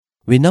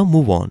We now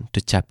move on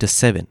to chapter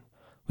 7,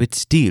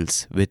 which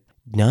deals with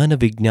Jnana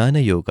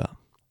Vijnana Yoga,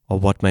 or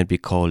what might be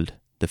called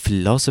the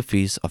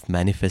philosophies of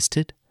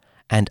manifested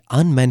and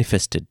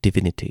unmanifested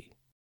divinity.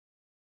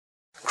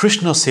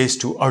 Krishna says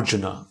to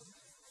Arjuna,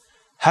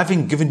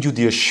 "Having given you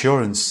the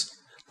assurance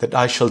that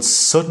I shall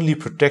certainly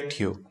protect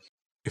you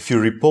if you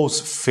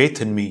repose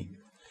faith in me,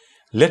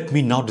 let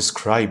me now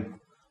describe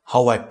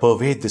how I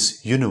pervade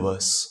this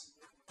universe.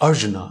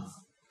 Arjuna,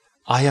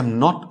 I am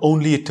not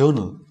only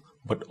eternal,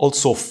 but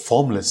also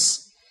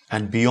formless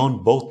and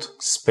beyond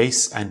both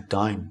space and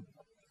time.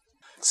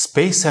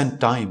 Space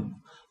and time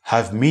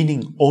have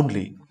meaning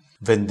only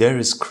when there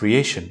is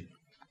creation.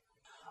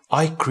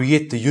 I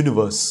create the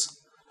universe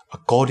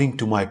according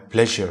to my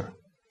pleasure,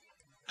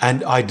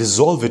 and I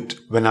dissolve it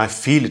when I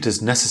feel it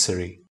is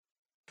necessary.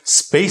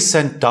 Space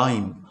and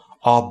time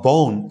are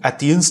born at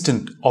the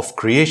instant of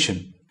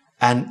creation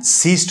and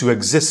cease to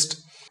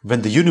exist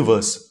when the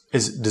universe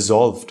is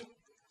dissolved.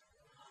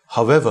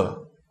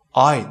 However,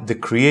 I, the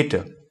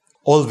Creator,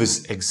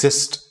 always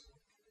exist.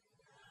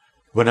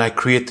 When I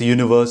create the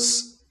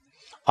universe,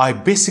 I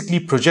basically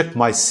project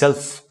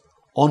myself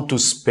onto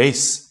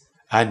space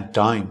and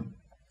time.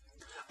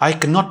 I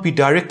cannot be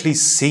directly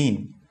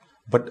seen,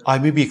 but I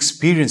may be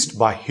experienced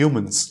by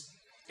humans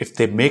if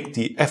they make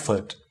the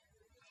effort.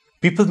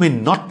 People may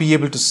not be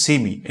able to see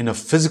me in a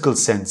physical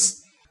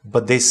sense,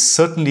 but they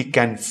certainly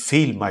can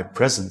feel my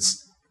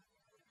presence.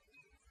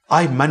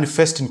 I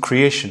manifest in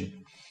creation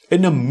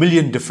in a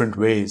million different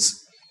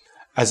ways,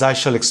 as I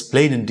shall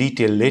explain in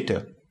detail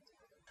later.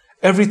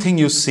 Everything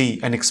you see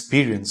and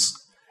experience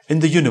in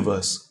the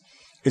universe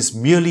is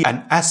merely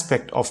an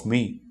aspect of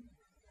me.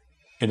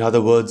 In other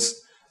words,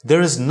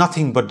 there is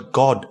nothing but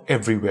God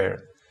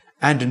everywhere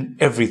and in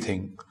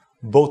everything,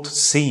 both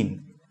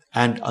seen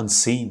and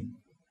unseen.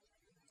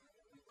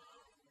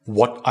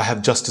 What I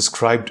have just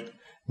described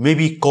may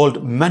be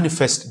called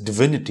manifest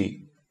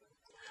divinity.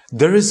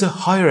 There is a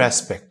higher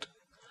aspect,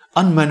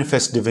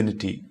 unmanifest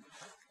divinity,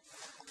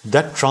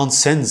 that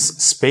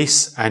transcends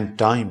space and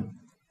time.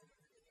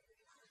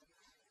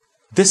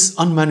 This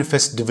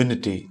unmanifest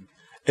divinity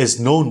is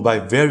known by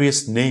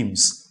various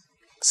names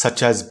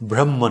such as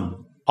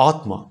Brahman,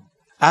 Atma,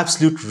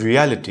 absolute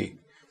reality,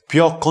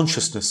 pure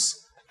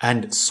consciousness,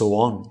 and so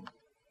on.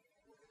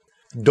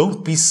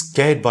 Don't be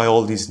scared by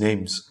all these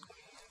names.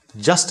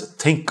 Just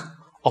think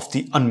of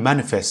the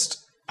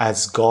unmanifest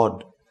as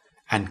God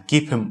and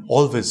keep Him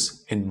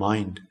always in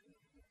mind.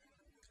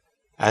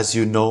 As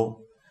you know,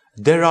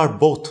 there are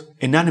both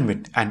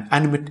inanimate and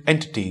animate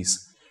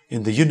entities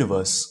in the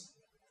universe.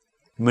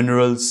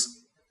 Minerals,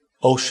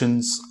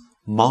 oceans,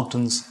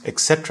 mountains,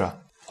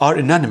 etc. are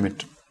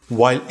inanimate,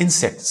 while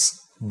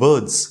insects,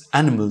 birds,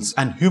 animals,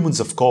 and humans,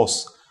 of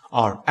course,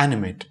 are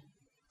animate.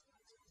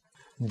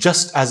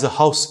 Just as a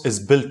house is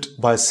built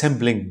by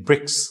assembling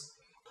bricks,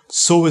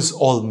 so is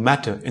all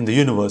matter in the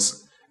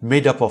universe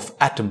made up of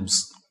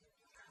atoms.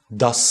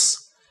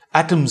 Thus,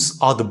 atoms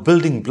are the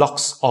building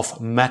blocks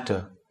of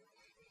matter.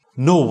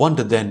 No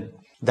wonder then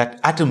that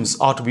atoms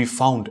are to be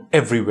found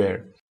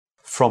everywhere,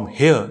 from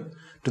here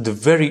to the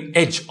very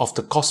edge of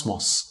the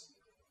cosmos.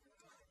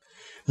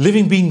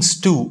 Living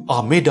beings too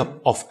are made up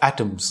of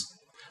atoms,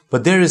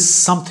 but there is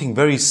something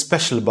very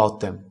special about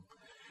them.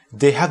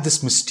 They have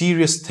this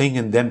mysterious thing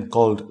in them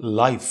called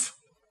life.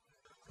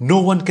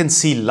 No one can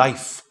see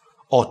life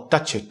or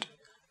touch it,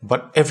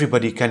 but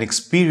everybody can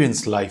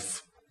experience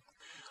life.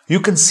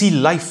 You can see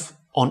life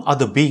on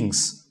other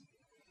beings,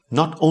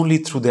 not only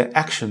through their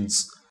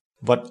actions,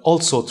 but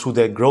also through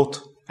their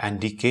growth and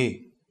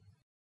decay.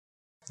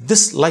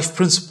 This life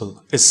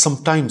principle is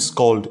sometimes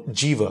called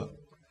Jiva.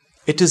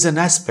 It is an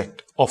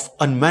aspect of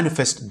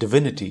unmanifest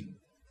divinity.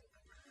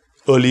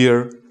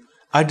 Earlier,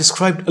 I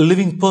described a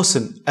living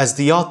person as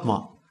the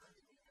Atma,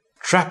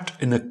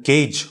 trapped in a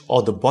cage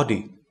or the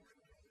body.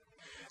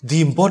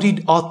 The embodied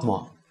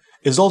Atma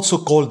is also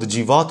called the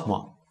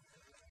Jivatma.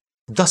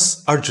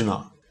 Thus,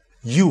 Arjuna,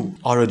 you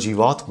are a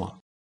Jivatma.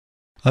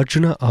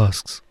 Arjuna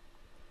asks,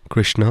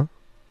 Krishna,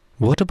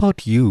 what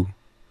about you?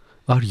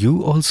 Are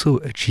you also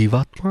a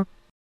Jivatma?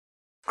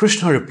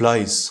 Krishna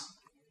replies,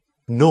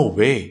 no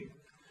way.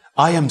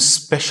 I am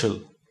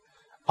special.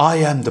 I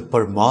am the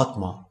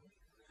Paramatma.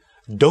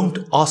 Don't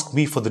ask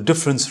me for the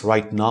difference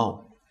right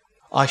now.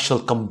 I shall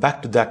come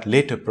back to that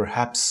later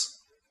perhaps.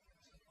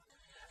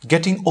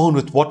 Getting on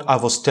with what I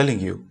was telling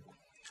you,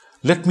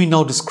 let me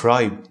now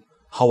describe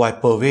how I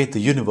pervade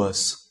the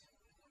universe.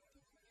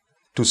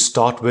 To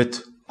start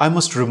with, I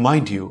must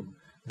remind you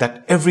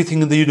that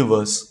everything in the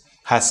universe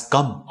has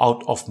come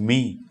out of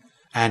me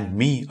and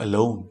me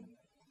alone.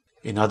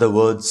 In other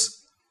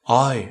words,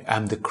 I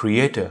am the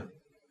Creator.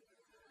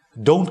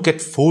 Don't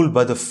get fooled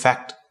by the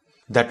fact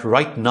that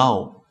right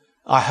now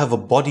I have a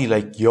body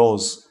like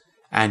yours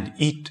and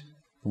eat,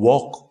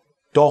 walk,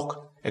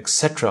 talk,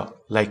 etc.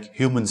 like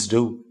humans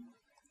do.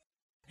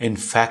 In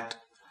fact,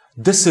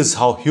 this is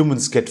how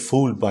humans get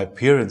fooled by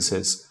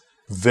appearances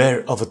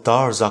where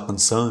avatars are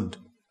concerned.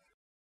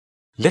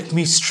 Let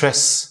me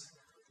stress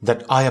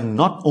that I am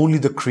not only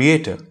the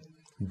Creator,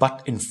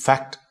 but in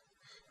fact,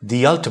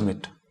 the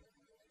ultimate,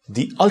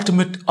 the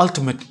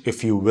ultimate,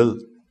 if you will.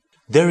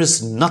 There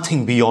is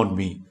nothing beyond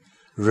me.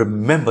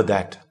 Remember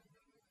that.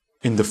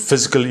 In the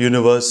physical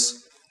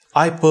universe,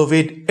 I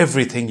pervade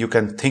everything you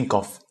can think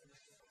of.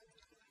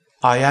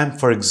 I am,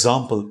 for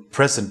example,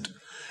 present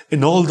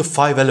in all the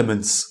 5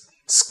 elements: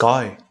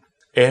 sky,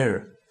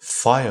 air,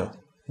 fire,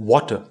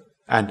 water,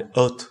 and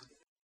earth.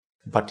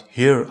 But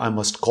here I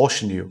must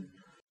caution you.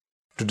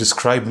 To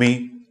describe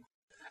me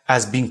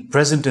as being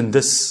present in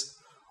this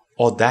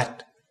or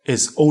that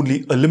is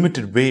only a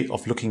limited way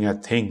of looking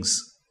at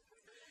things.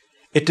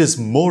 It is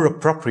more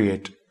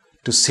appropriate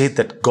to say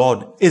that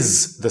God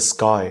is the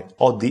sky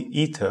or the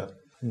ether,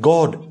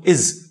 God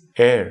is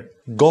air,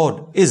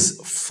 God is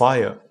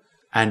fire,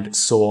 and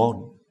so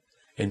on.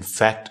 In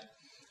fact,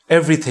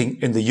 everything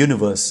in the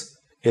universe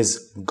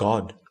is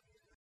God.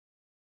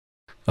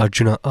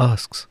 Arjuna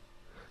asks,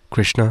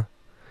 Krishna,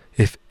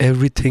 if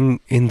everything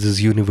in this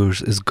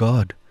universe is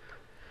God,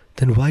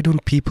 then why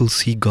don't people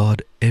see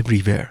God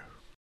everywhere?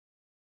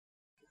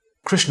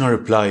 Krishna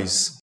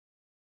replies,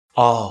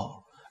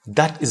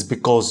 that is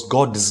because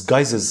God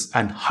disguises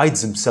and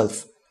hides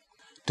himself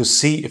to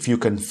see if you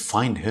can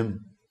find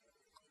him.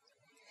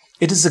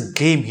 It is a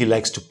game he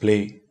likes to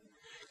play.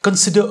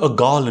 Consider a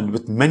garland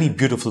with many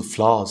beautiful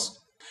flowers.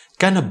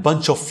 Can a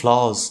bunch of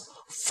flowers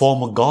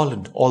form a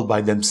garland all by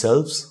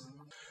themselves?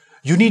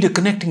 You need a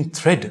connecting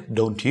thread,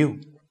 don't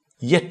you?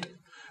 Yet,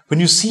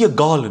 when you see a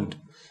garland,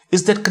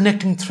 is that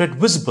connecting thread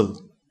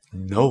visible?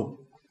 No.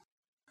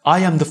 I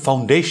am the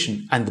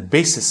foundation and the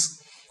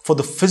basis for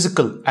the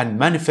physical and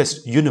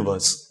manifest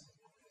universe.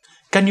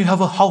 Can you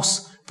have a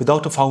house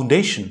without a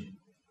foundation?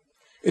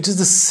 It is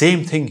the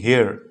same thing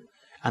here,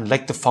 and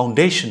like the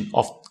foundation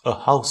of a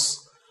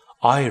house,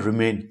 I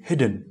remain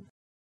hidden.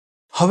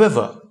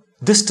 However,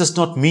 this does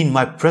not mean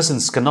my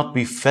presence cannot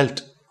be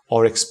felt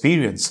or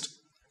experienced.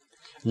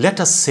 Let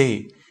us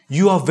say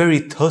you are very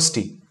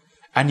thirsty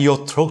and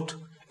your throat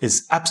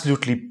is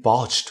absolutely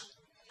parched.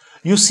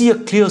 You see a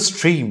clear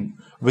stream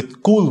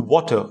with cool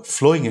water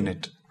flowing in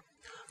it.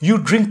 You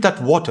drink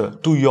that water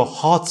to your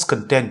heart's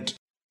content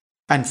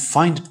and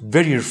find it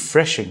very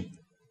refreshing.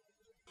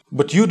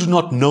 But you do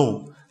not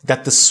know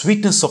that the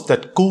sweetness of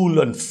that cool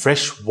and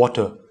fresh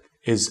water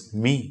is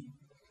me.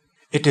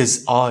 It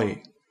is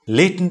I,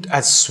 latent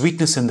as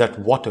sweetness in that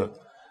water,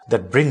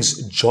 that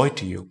brings joy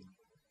to you.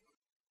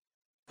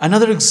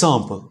 Another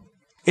example,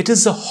 it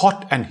is a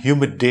hot and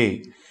humid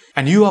day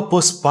and you are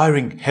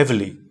perspiring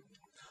heavily.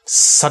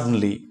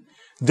 Suddenly,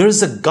 there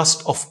is a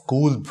gust of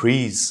cool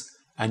breeze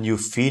and you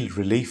feel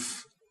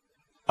relief.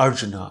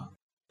 Arjuna,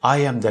 I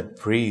am that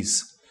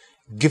breeze,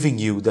 giving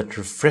you that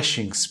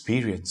refreshing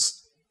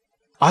experience.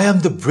 I am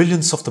the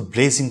brilliance of the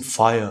blazing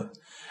fire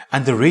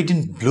and the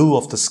radiant blue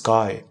of the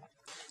sky.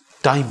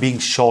 Time being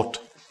short,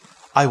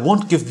 I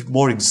won't give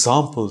more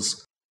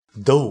examples,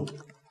 though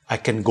I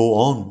can go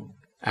on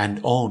and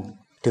on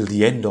till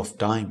the end of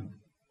time.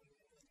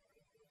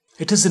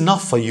 It is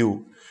enough for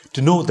you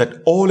to know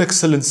that all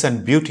excellence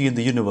and beauty in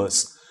the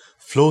universe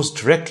flows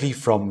directly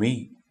from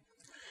me.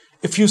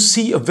 If you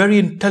see a very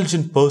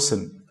intelligent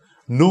person,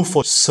 know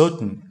for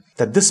certain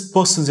that this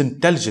person's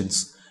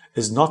intelligence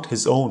is not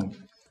his own,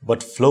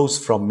 but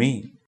flows from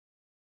me.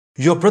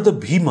 Your brother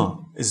Bhima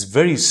is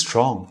very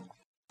strong.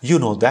 You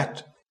know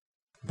that.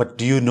 But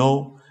do you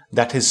know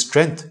that his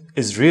strength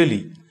is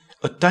really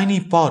a tiny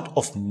part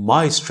of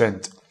my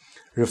strength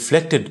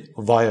reflected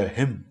via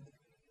him?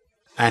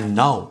 And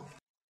now,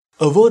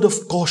 a word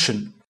of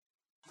caution.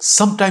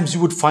 Sometimes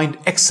you would find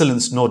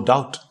excellence, no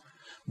doubt,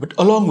 but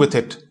along with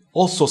it,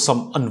 also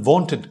some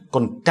unwanted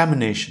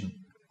contamination.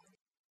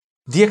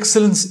 The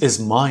excellence is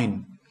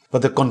mine,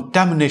 but the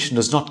contamination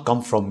does not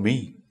come from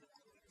me.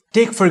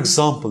 Take, for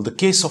example, the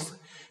case of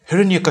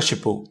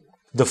Hiranyakashipu,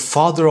 the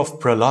father of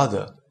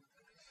Prahlada.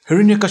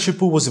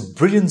 Hiranyakashipu was a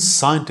brilliant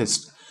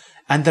scientist,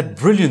 and that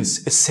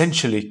brilliance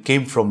essentially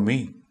came from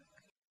me.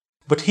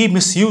 But he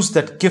misused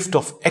that gift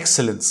of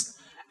excellence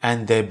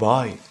and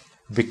thereby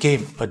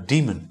became a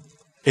demon.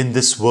 In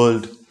this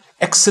world,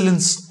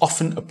 excellence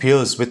often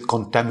appears with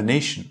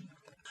contamination.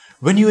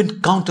 When you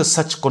encounter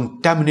such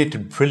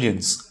contaminated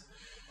brilliance,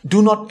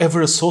 do not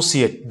ever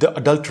associate the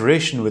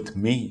adulteration with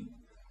me.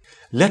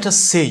 Let us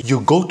say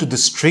you go to the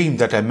stream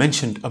that I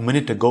mentioned a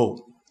minute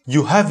ago.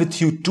 You have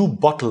with you 2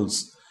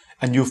 bottles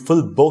and you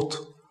fill both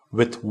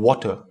with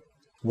water.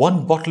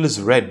 One bottle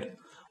is red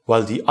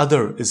while the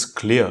other is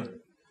clear.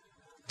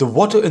 The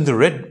water in the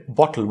red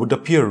bottle would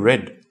appear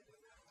red,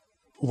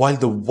 while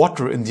the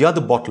water in the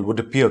other bottle would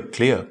appear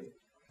clear.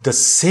 The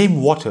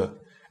same water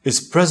is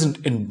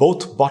present in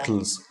both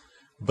bottles,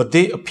 but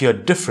they appear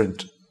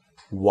different.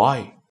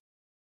 Why?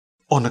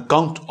 On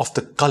account of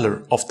the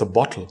color of the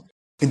bottle.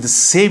 In the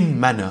same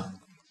manner,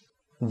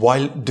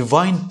 while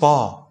divine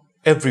power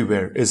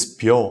everywhere is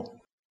pure,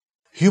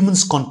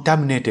 humans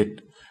contaminate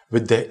it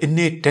with their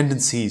innate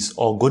tendencies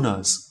or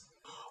gunas.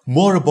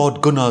 More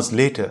about gunas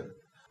later,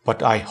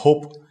 but I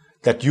hope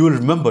that you will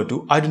remember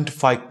to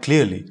identify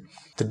clearly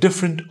the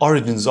different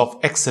origins of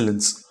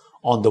excellence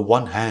on the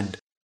one hand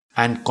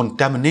and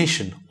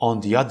contamination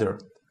on the other.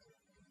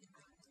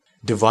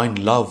 Divine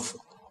love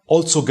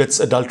also gets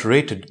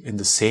adulterated in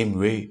the same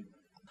way.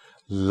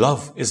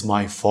 Love is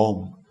my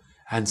form,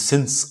 and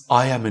since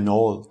I am in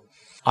all,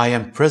 I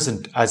am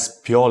present as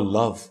pure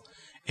love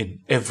in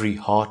every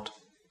heart.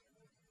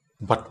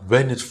 But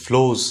when it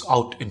flows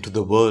out into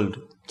the world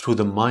through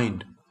the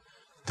mind,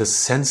 the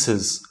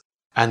senses,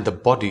 and the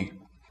body,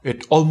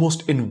 it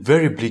almost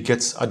invariably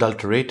gets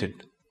adulterated.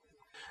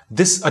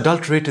 This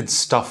adulterated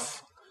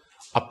stuff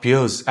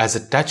appears as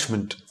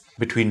attachment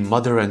between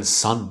mother and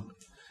son,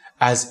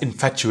 as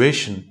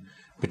infatuation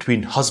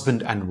between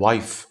husband and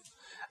wife,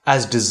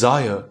 as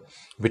desire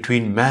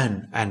between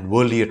man and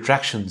worldly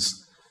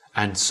attractions,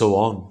 and so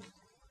on.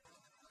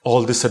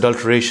 All this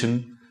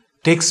adulteration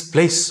takes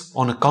place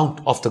on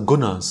account of the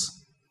gunas.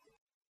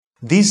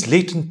 These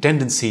latent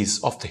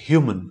tendencies of the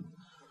human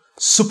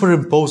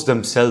superimpose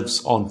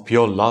themselves on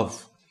pure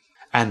love,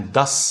 and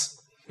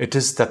thus it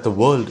is that the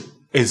world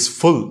is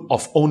full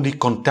of only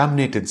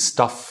contaminated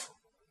stuff.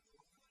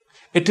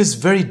 It is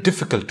very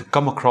difficult to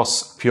come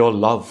across pure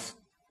love,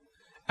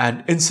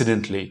 and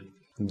incidentally,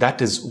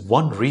 that is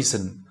one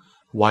reason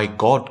why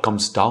God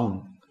comes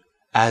down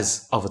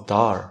as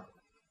Avatar,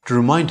 to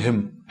remind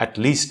him, at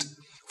least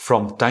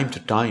from time to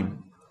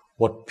time,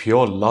 what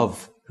pure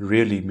love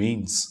really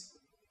means.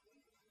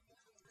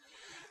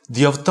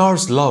 The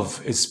Avatar's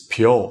love is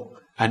pure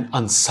and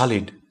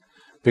unsullied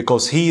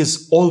because he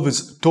is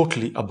always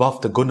totally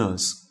above the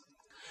gunas.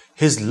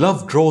 His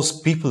love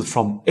draws people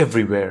from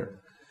everywhere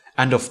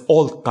and of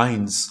all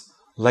kinds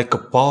like a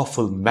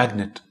powerful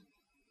magnet.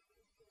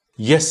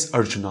 Yes,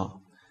 Arjuna,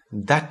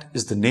 that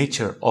is the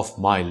nature of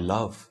my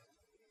love.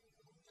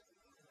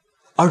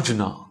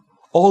 Arjuna,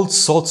 all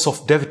sorts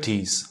of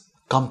devotees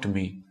come to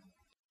me,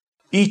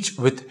 each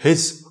with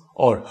his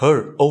or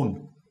her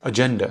own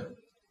agenda.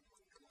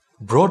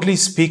 Broadly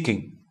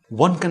speaking,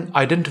 one can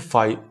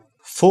identify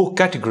 4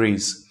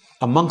 categories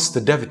amongst the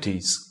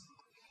devotees.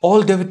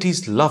 All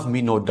devotees love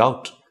me, no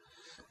doubt,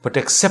 but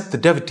except the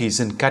devotees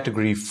in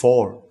category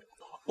 4,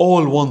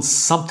 all want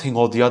something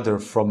or the other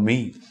from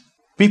me.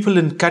 People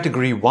in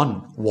category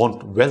 1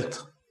 want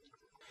wealth.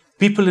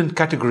 People in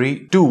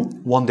category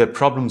 2 want their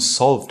problems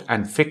solved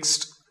and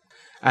fixed.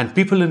 And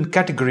people in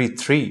category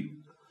 3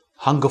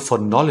 hunger for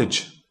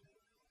knowledge,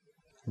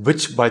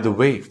 which, by the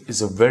way,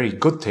 is a very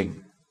good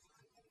thing.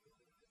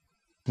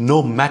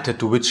 No matter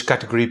to which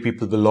category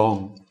people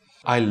belong,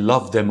 I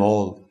love them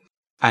all,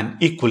 and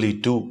equally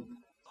too.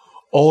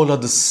 All are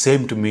the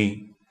same to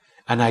me,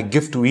 and I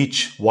give to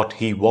each what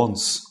he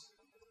wants.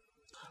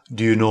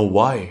 Do you know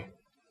why?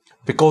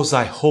 Because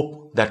I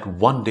hope that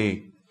one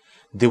day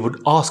they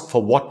would ask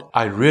for what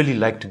I really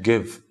like to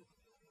give.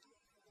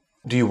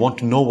 Do you want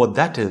to know what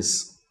that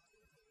is?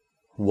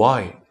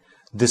 Why,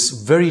 this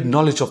very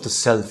knowledge of the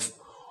self,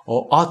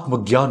 or Atma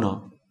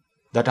Jnana,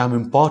 that I am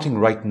imparting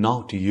right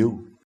now to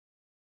you.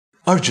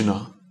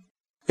 Arjuna,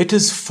 it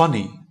is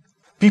funny.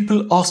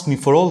 People ask me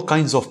for all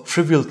kinds of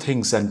trivial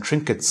things and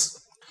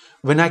trinkets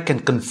when I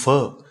can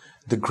confer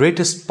the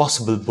greatest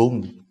possible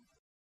boon.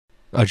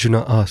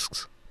 Arjuna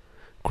asks,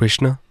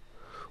 Krishna,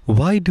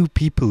 why do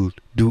people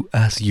do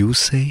as you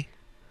say?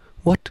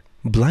 What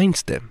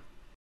blinds them?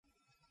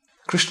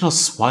 Krishna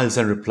smiles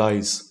and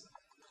replies,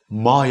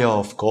 Maya,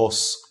 of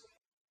course.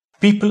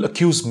 People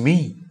accuse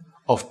me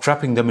of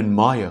trapping them in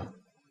Maya.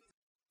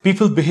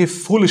 People behave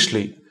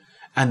foolishly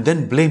and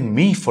then blame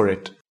me for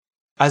it,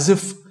 as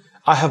if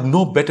I have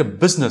no better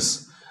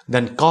business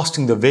than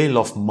casting the veil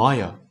of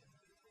Maya.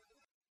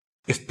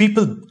 If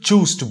people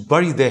choose to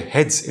bury their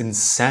heads in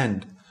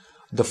sand,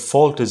 the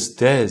fault is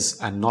theirs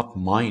and not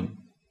mine.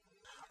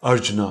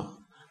 Arjuna,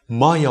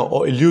 Maya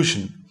or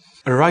illusion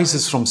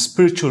arises from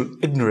spiritual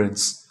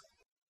ignorance.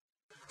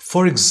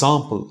 For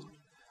example,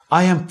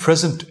 I am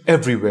present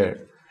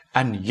everywhere,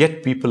 and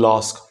yet people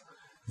ask,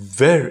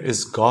 where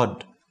is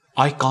God?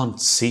 I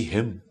can't see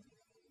him.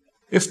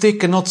 If they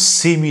cannot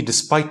see me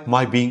despite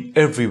my being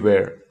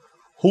everywhere,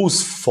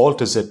 whose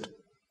fault is it?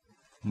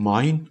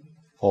 Mine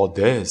or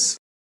theirs?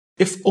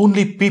 If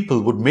only people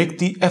would make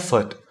the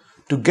effort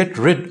to get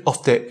rid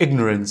of their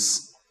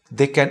ignorance,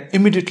 they can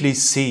immediately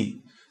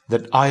see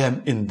that I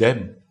am in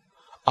them,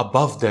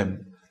 above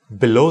them,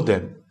 below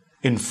them,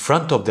 in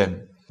front of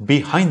them,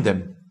 behind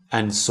them,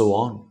 and so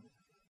on.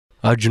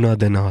 Arjuna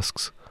then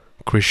asks,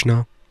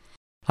 Krishna,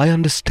 I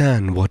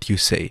understand what you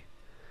say.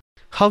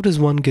 How does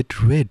one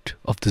get rid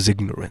of this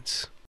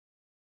ignorance?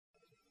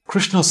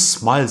 Krishna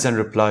smiles and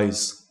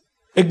replies,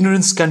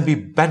 ignorance can be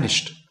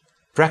banished,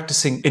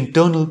 practicing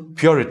internal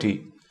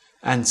purity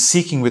and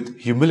seeking with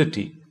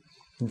humility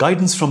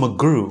guidance from a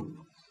guru,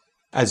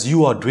 as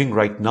you are doing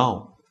right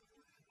now.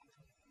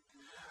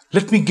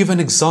 Let me give an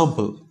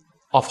example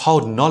of how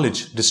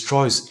knowledge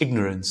destroys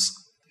ignorance.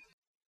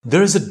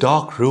 There is a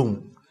dark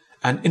room,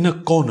 and in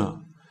a corner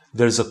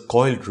there is a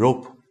coiled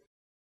rope.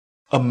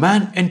 A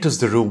man enters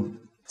the room,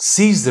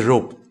 sees the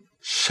rope,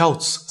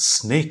 shouts,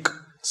 snake,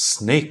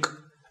 snake,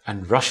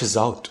 and rushes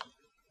out.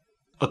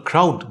 A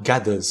crowd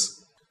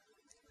gathers,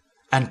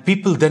 and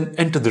people then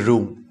enter the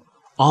room,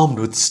 armed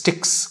with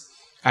sticks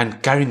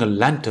and carrying a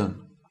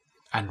lantern.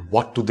 And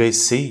what do they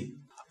see?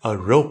 A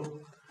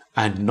rope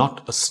and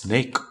not a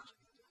snake.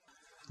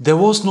 There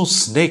was no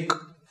snake,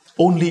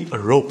 only a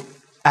rope,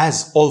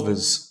 as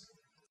always.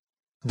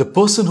 The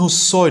person who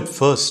saw it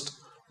first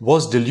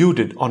was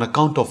deluded on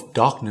account of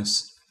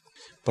darkness,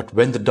 but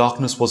when the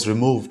darkness was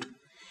removed,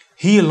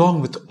 he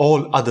along with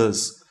all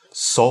others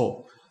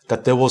saw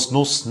that there was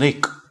no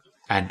snake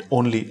and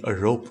only a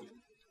rope.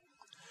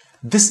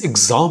 This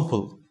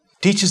example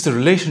teaches the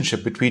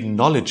relationship between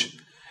knowledge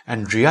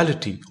and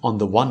reality on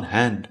the one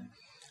hand,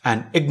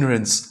 and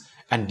ignorance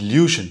and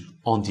delusion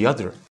on the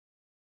other.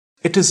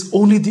 It is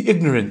only the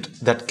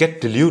ignorant that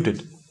get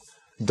deluded,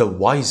 the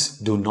wise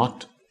do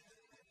not.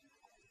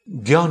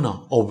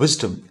 Jnana or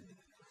wisdom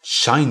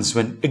shines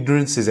when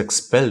ignorance is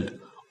expelled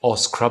or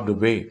scrubbed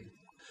away.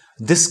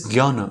 This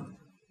jnana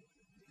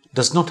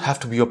does not have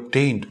to be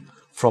obtained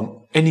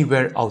from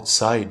anywhere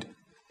outside.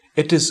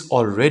 It is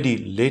already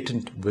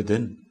latent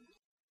within.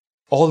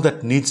 All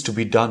that needs to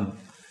be done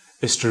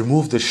is to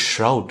remove the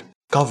shroud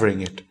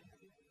covering it.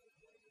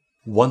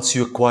 Once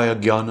you acquire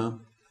jnana,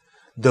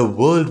 the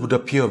world would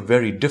appear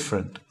very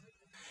different.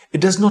 It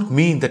does not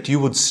mean that you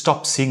would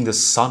stop seeing the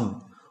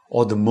sun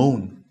or the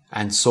moon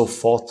and so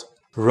forth.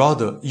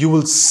 Rather, you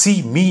will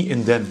see me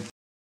in them,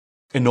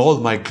 in all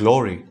my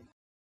glory.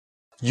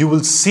 You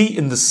will see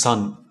in the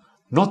sun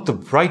not the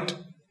bright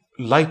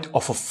light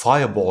of a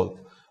fireball,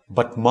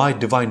 but my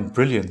divine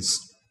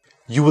brilliance.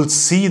 You will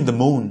see in the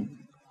moon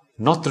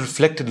not the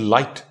reflected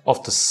light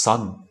of the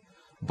sun,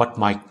 but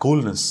my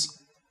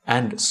coolness,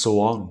 and so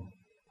on.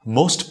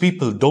 Most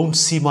people don't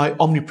see my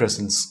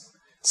omnipresence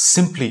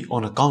simply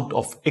on account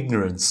of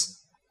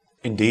ignorance.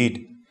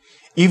 Indeed,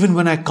 even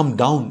when I come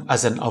down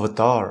as an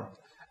avatar,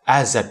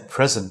 as at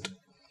present,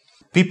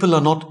 people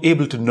are not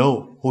able to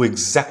know who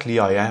exactly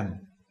I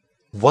am.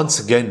 Once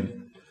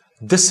again,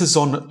 this is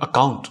on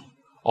account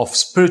of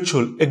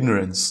spiritual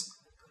ignorance.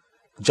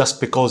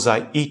 Just because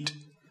I eat,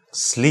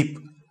 sleep,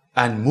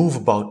 and move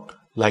about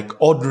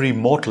like ordinary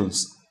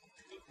mortals,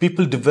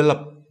 people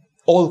develop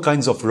all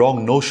kinds of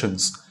wrong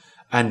notions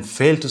and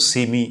fail to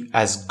see me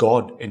as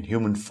God in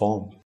human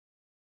form.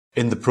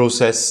 In the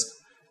process,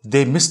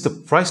 they miss the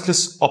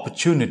priceless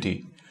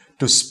opportunity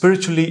to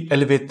spiritually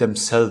elevate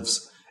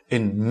themselves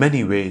in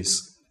many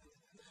ways.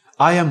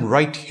 I am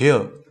right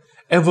here,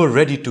 ever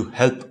ready to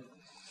help,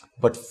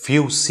 but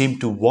few seem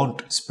to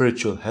want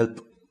spiritual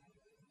help.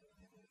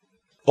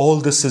 All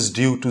this is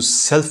due to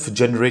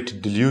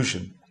self-generated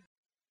delusion.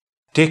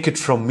 Take it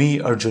from me,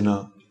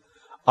 Arjuna,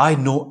 I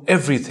know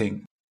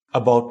everything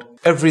about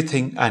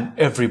everything and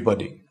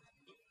everybody.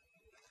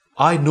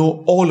 I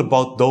know all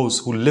about those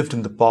who lived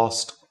in the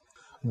past,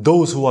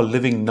 those who are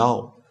living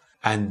now,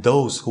 and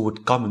those who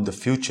would come in the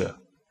future.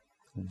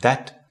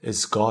 That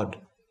is God.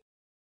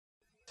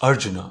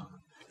 Arjuna,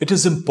 it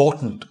is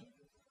important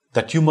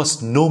that you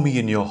must know me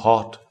in your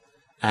heart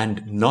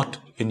and not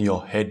in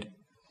your head.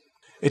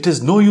 It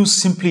is no use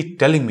simply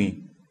telling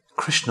me,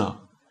 Krishna,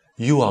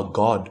 you are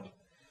God.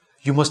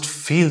 You must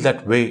feel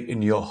that way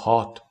in your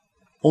heart.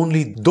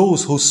 Only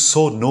those who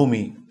so know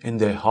me in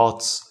their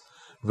hearts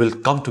will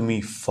come to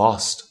me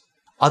fast.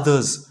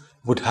 Others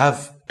would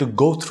have to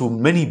go through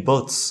many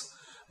births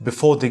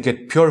before they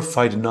get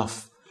purified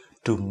enough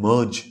to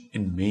merge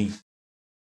in me.